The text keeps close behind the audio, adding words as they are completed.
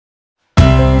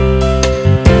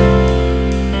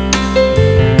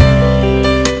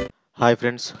Hi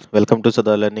friends, welcome to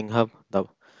Sada Learning Hub.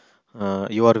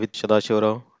 You are with Shada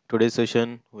Shivarav. Today's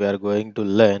session we are going to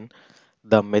learn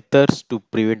the methods to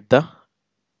prevent the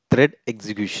thread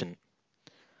execution.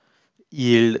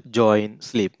 Yield, join,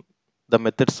 sleep. The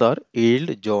methods are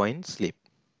yield, join, sleep.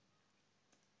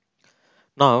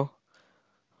 Now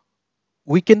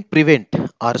we can prevent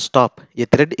or stop a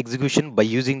thread execution by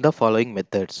using the following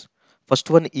methods. First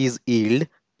one is yield,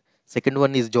 second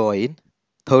one is join,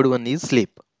 third one is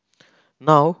sleep.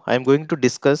 Now I am going to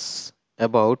discuss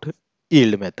about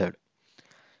yield method.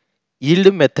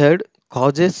 Yield method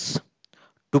causes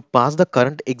to pass the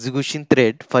current execution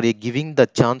thread for a giving the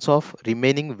chance of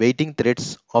remaining waiting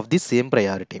threads of the same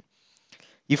priority.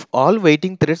 If all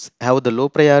waiting threads have the low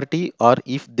priority or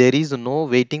if there is no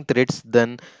waiting threads,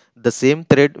 then the same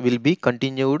thread will be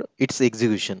continued its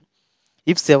execution.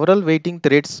 If several waiting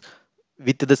threads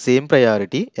with the same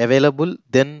priority available,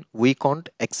 then we can't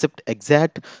accept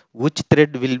exact which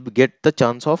thread will get the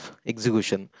chance of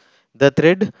execution. The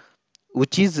thread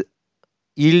which is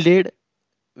yielded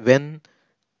when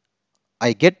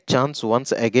I get chance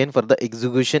once again for the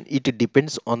execution. It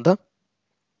depends upon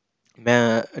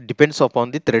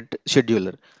the thread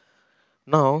scheduler.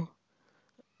 Now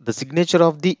the signature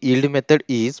of the yield method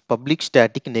is public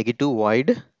static negative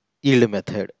void yield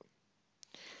method.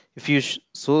 If you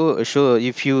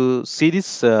if you see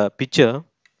this picture,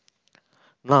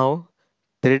 now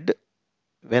thread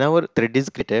whenever thread is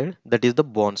created, that is the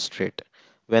bond state.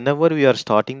 Whenever we are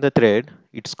starting the thread,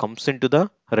 it comes into the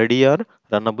ready or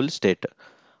runnable state.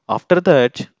 After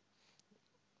that,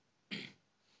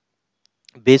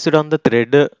 based on the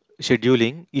thread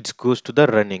scheduling, it goes to the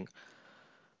running.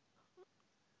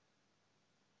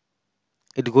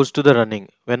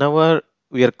 Whenever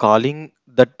we are calling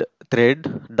that thread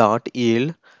dot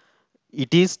yield,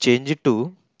 it is changed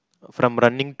to from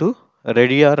running to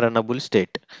ready or runnable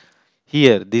state.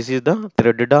 Here this is the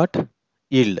thread dot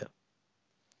yield.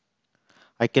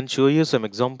 I can show you some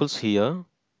examples here.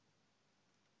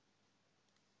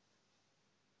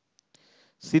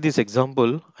 See this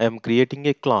example, I am creating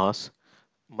a class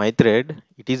my thread.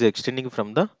 It is extending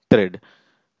from the thread.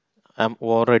 I am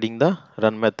overriding the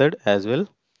run method as well.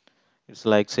 It's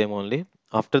like same only.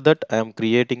 After that I am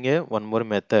creating a one more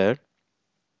method,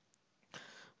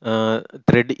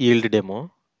 thread yield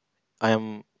demo. I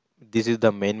am This is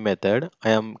the main method.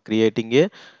 I am creating a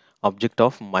object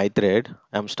of my thread.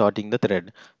 I am starting the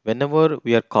thread. Whenever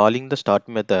we are calling the start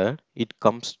method, it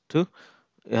comes to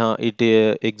it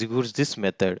executes this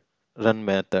method, run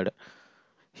method.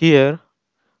 Here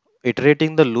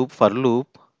iterating the loop for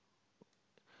loop,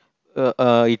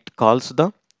 it calls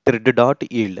the thread dot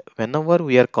yield. Whenever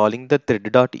we are calling the thread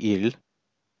dot yield,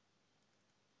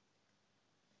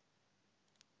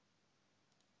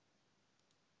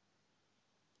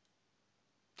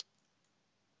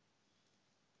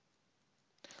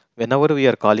 whenever we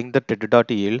are calling the thread dot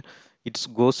yield, it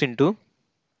goes into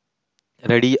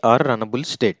ready or runnable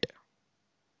state.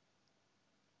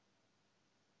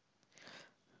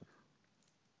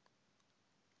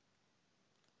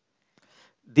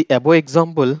 The above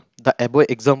example,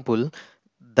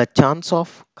 the chance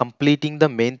of completing the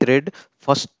main thread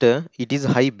first, it is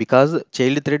high because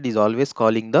child thread is always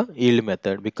calling the yield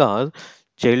method, because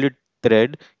child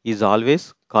thread is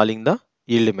always calling the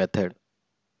yield method.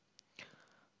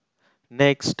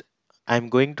 Next, I'm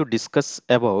going to discuss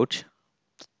about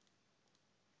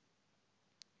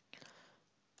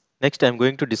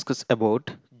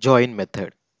join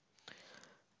method.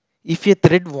 If a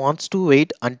thread wants to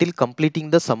wait until completing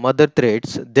the some other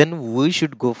threads, then we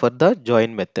should go for the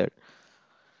join method.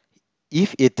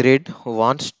 If a thread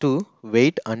wants to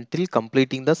wait until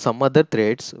completing the some other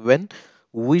threads, when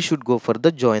we should go for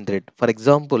the join thread. For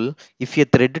example, if a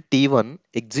thread T1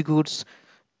 executes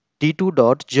T2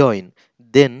 dot join,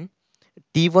 then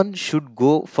T1 should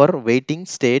go for waiting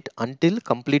state until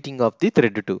completing of the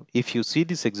thread 2. If you see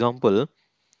this example,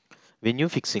 when you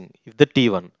fixing if the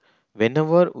T1,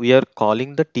 whenever we are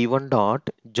calling the T1 dot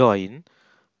join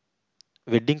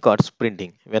wedding cards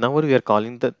printing, whenever we are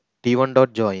calling the T1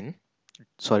 dot join,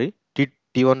 sorry,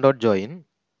 T1 dot join,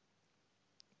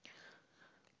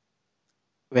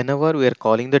 whenever we are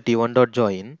calling the T1 dot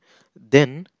join,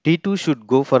 then T2 should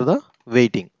go for the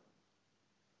waiting.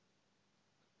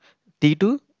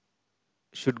 T2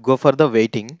 should go for the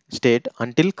waiting state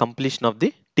until completion of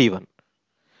the T1.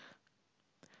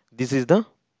 This is the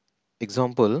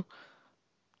example.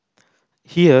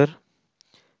 Here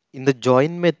in the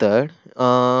join method,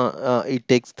 it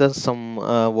takes the some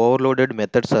overloaded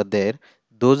methods are there.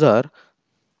 Those are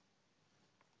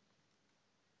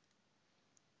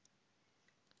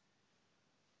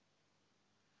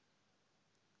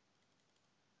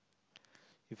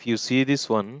If you see this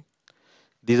one,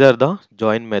 these are the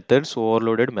join methods,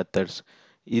 overloaded methods.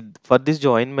 For this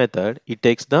join method, it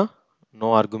takes the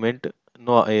no argument,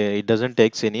 no, it doesn't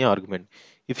takes any argument.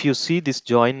 If you see this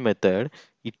join method,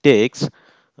 it takes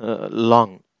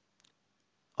long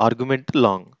argument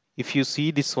long. If you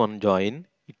see this one join,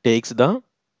 it takes the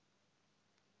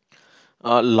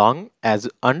long as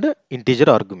and integer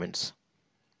arguments.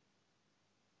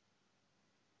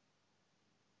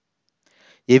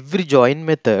 Every join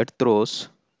method throws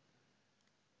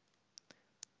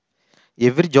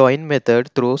every join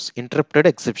method throws interrupted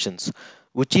exceptions,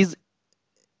 which is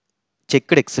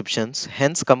checked exceptions,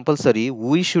 hence compulsory.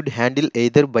 We should handle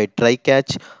either by try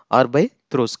catch or by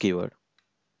throws keyword.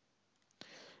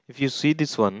 If you see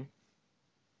this one,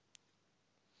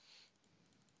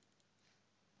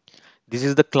 this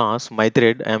is the class my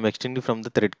thread. I am extending from the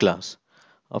thread class.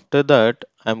 After that,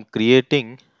 I am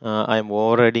creating, I am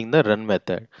overriding the run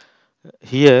method.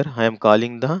 Here, I am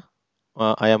calling the,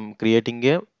 I am creating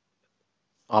a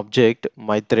object,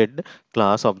 my thread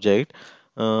class object.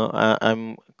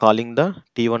 I'm calling the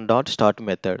t1 dot start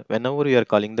method. Whenever you are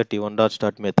calling the t1 dot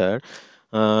start method,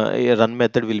 a run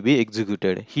method will be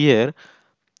executed. Here,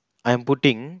 I am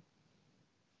putting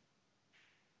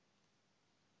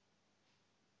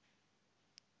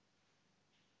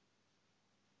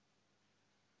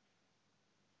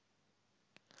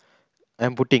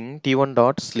t1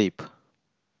 dot sleep.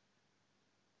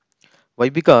 Why?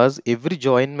 Because every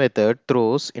join method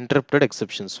throws interrupted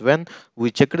exceptions. When we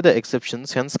checked the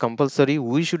exceptions, hence compulsory,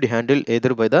 we should handle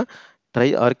either by the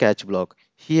try or catch block.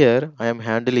 Here I am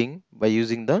handling by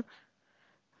using the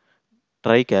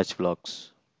try catch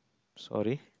blocks.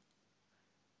 Sorry.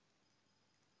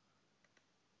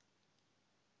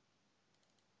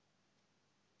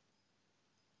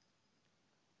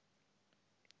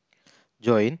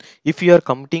 Join. If you are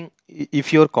commenting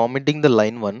the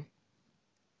line one,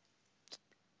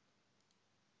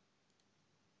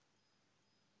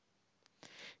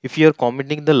 if you are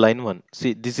commenting the line one,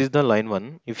 see this is the line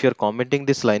one. If you are commenting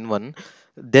this line one,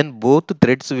 then both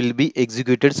threads will be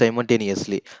executed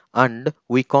simultaneously, and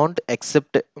we can't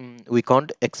expect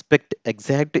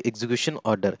exact execution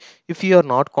order. If you are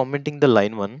not commenting the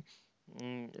line one,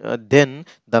 then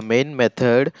the main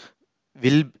method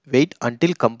will wait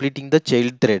until completing the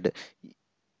child thread.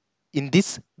 In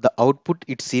this, the output,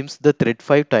 it seems the thread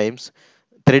five times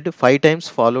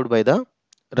followed by the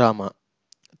Rama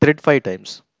thread five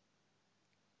times.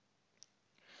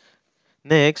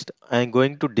 Next, I am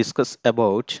going to discuss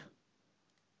about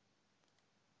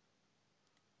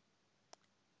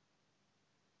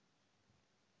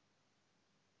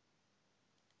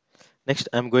next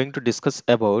I am going to discuss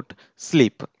about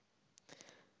sleep.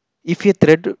 If a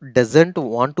thread doesn't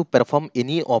want to perform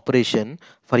any operation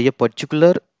for a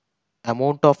particular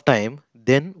amount of time,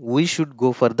 then we should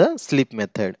go for the sleep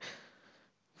method.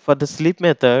 For the sleep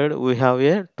method, we have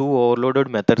a two overloaded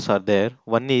methods are there.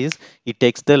 One is it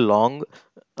takes the long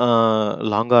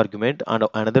argument, and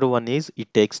another one is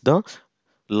it takes the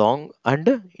long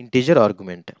and integer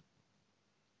argument.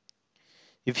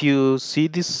 If you see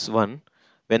this one,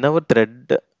 whenever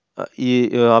thread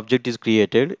object is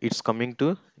created, it's coming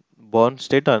to born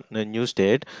state or a new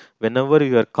state. Whenever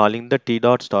you are calling the t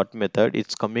dot start method,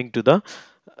 it's coming to the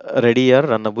ready or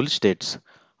runnable states.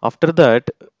 After that,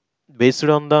 based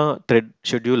on the thread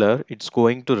scheduler, it's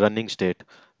going to running state.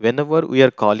 Whenever we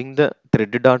are calling the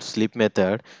thread dot sleep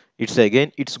method,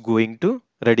 it's going to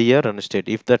ready or run state.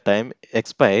 If the time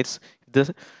expires,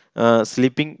 the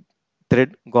sleeping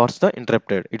thread got the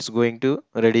interrupted, it's going to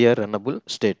ready or runnable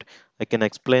state. I can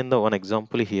explain the one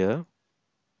example here.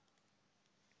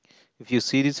 If you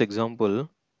see this example,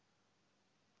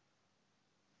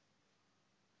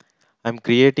 I'm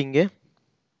creating a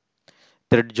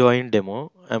thread join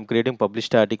demo. I'm creating publish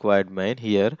static void main.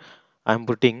 Here I'm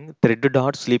putting thread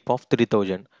dot sleep of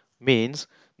 3000, means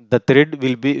the thread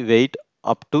will be wait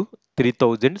up to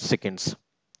 3000 seconds.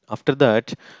 After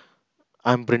that,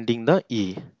 I'm printing the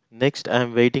e. Next,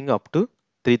 I'm waiting up to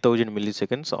 3000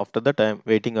 milliseconds. After that, I'm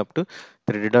waiting up to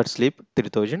thread dot sleep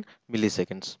 3000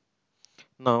 milliseconds.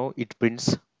 Now it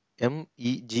prints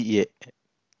mega.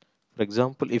 For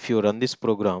example, if you run this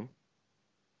program,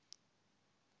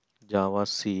 java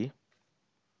c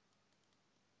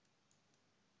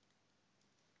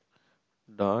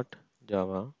dot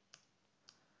java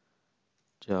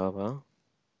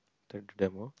thread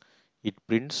demo, it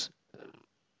prints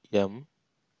m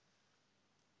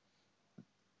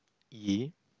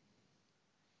e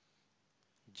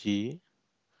g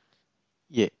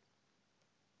a.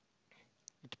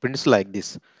 It prints like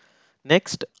this.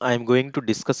 Next, I am going to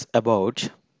discuss about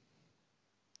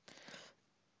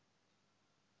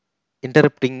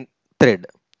interrupting thread.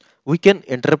 We can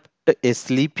interrupt a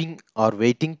sleeping or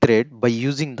waiting thread by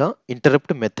using the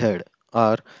interrupt method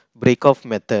or break off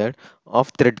method of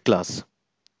thread class.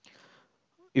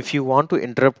 If you want to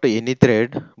interrupt any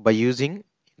thread by using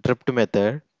interrupt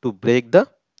method to break the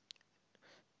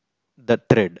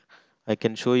thread, I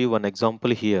can show you one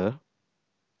example here.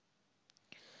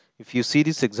 If you see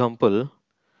this example,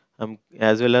 I'm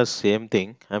as well as same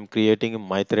thing. I'm creating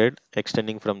my thread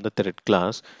extending from the thread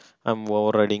class. I'm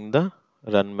overriding the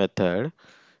run method.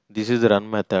 This is the run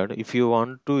method. If you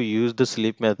want to use the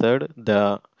sleep method,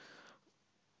 the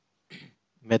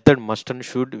method must and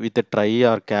should with a try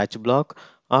or catch block,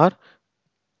 or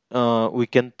we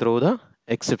can throw the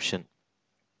exception.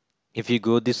 If you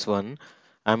go this one,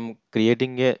 I'm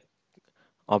creating a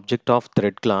object of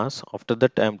thread class. After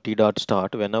that, I'm t dot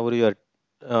start. Whenever you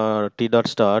are t dot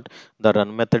start, the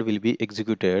run method will be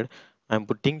executed. I'm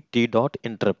putting t dot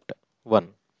interrupt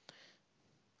one.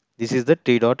 This is the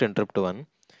t dot interrupt one.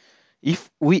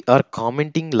 If we are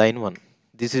commenting line one,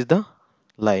 this is the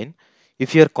line.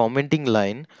 If you are commenting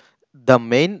line, the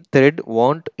main thread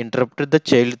won't interrupt the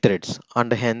child threads,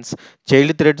 and hence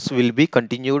child threads will be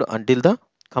continued until the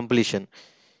completion.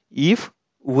 If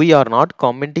we are not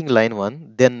commenting line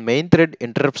 1, then main thread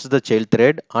interrupts the child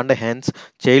thread, and hence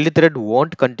child thread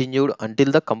won't continue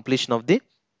until the completion of the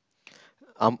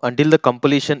until the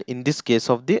completion in this case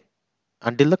of the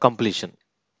until the completion.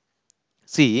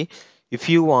 See, if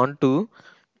you want to,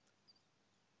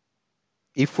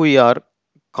 if we are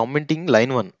commenting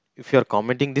line 1, if you are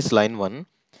commenting this line 1,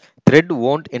 thread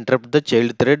won't interrupt the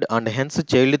child thread, and hence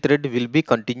child thread will be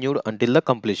continued until the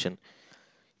completion.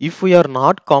 If we are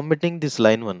not commenting this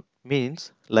line 1,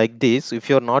 means like this, if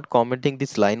you are not commenting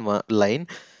this line,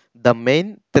 the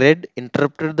main thread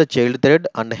interrupted the child thread,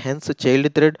 and hence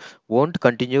child thread won't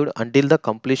continue until the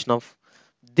completion of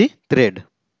the thread.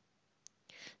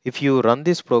 If you run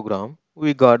this program,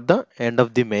 we got the end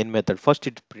of the main method. First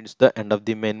it prints the end of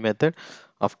the main method.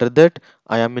 After that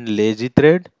I am in lazy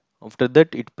thread. After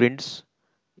that it prints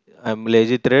I am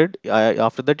lazy thread.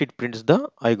 After that it prints the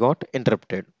I got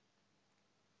interrupted.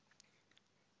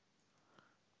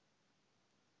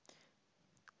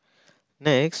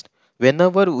 Next,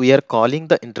 whenever we are calling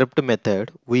the interrupt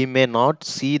method, we may not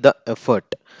see the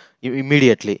effort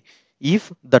immediately.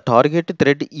 If the target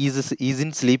thread is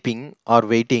in sleeping or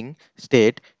waiting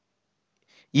state,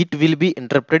 it will be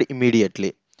interrupted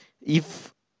immediately.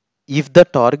 If if the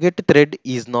target thread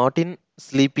is not in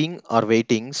sleeping or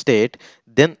waiting state,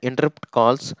 then interrupt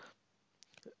calls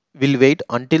will wait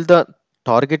until the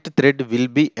target thread will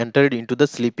be entered into the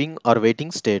sleeping or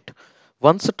waiting state.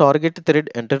 Once the target thread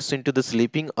enters into the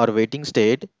sleeping or waiting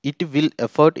state, it will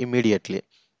effort immediately.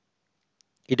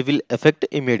 It will affect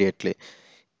immediately.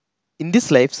 In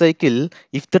this life cycle,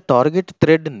 if the target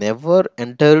thread never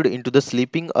entered into the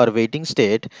sleeping or waiting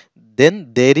state,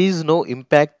 then there is no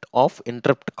impact of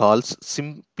interrupt calls.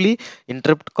 Simply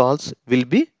interrupt calls will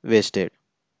be wasted.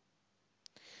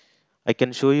 I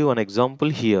can show you an example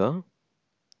here.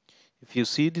 If you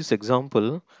see this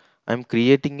example, I'm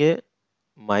creating a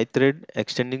my thread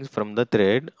extending from the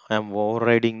thread. I'm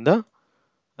overriding the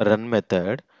run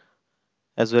method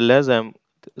as well as I'm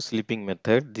sleeping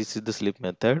method. This is the sleep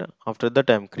method. After that,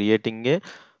 I'm creating a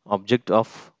object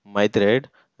of my thread.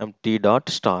 I'm t dot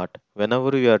start.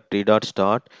 Whenever you are t dot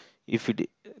start, if it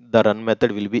the run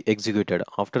method will be executed.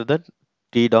 After that,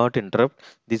 t dot interrupt.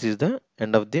 This is the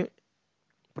end of the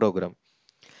program.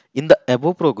 In the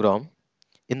above program,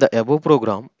 in the above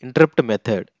program interrupt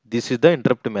method, this is the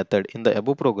interrupt method. In the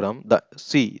above program, the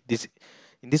see this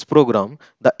in this program,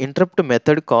 the interrupt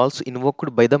method calls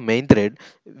invoked by the main thread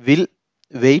will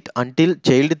wait until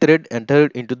child thread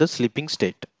entered into the sleeping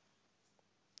state.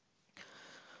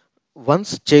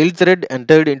 Once child thread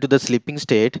entered into the sleeping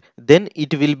state, then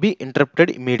it will be interrupted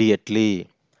immediately.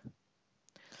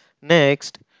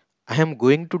 Next, I am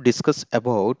going to discuss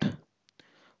about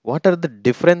what are the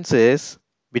differences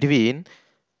between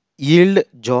yield,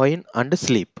 join and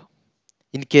sleep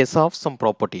in case of some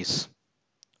properties.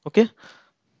 Okay,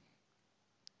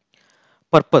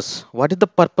 purpose. What is the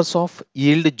purpose of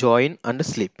yield, join and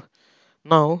sleep?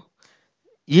 Now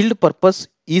yield purpose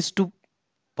is to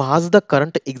pass the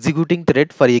current executing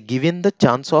thread for a given the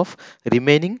chance of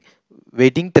remaining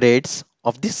waiting threads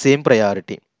of the same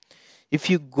priority. If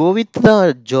you go with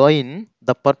the join,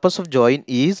 the purpose of join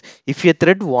is if a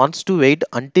thread wants to wait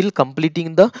until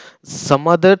completing the some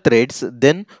other threads,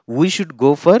 then we should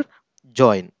go for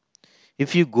join.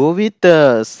 If you go with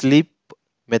the sleep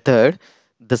method,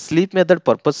 the sleep method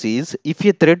purpose is if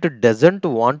a thread doesn't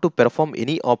want to perform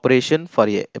any operation for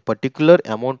a particular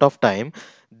amount of time,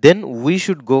 then we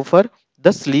should go for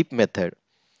the sleep method.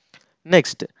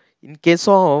 Next, in case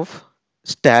of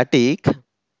static,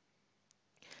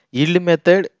 yield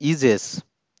method is yes.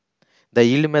 The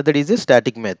yield method is a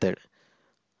static method.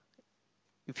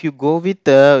 If you go with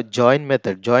the join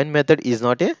method is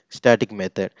not a static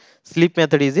method. Sleep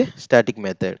method is a static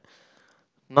method.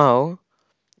 Now,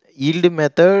 yield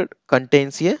method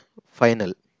contains a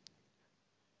final.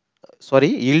 Sorry,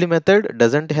 yield method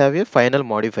doesn't have a final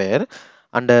modifier,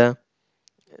 and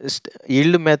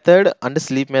yield method and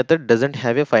sleep method doesn't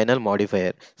have a final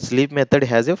modifier. Sleep method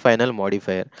has a final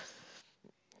modifier.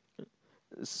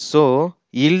 So,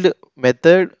 yield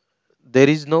method, there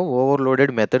is no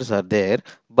overloaded methods are there,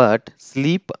 but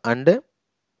sleep and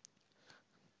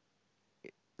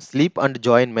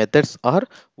join methods are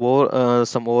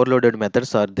some overloaded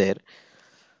methods are there.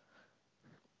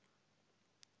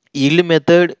 Yield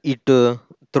method, it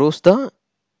throws the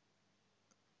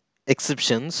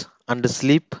exceptions, and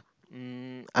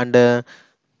and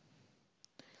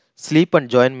sleep and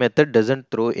join method doesn't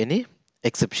throw any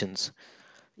exceptions.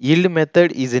 Yield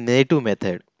method is a native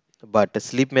method, but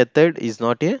sleep method is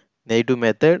not a native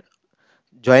method.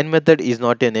 Join method is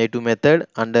not a native method,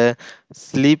 and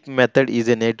sleep method is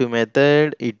a native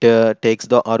method. It takes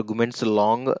the arguments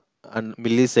long in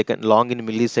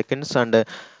milliseconds,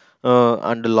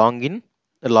 and long in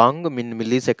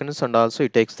milliseconds, and also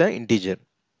it takes the integer.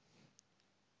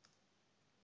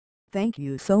 Thank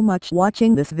you so much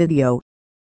watching this video.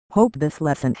 Hope this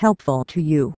lesson helpful to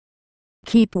you.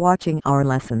 Keep watching our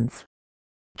lessons.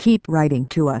 Keep writing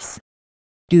to us.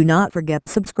 Do not forget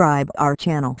subscribe our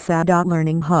channel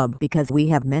Learning Hub, because we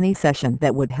have many sessions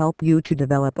that would help you to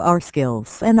develop our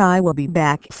skills, and I will be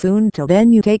back soon. Till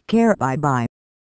then, you take care. Bye bye.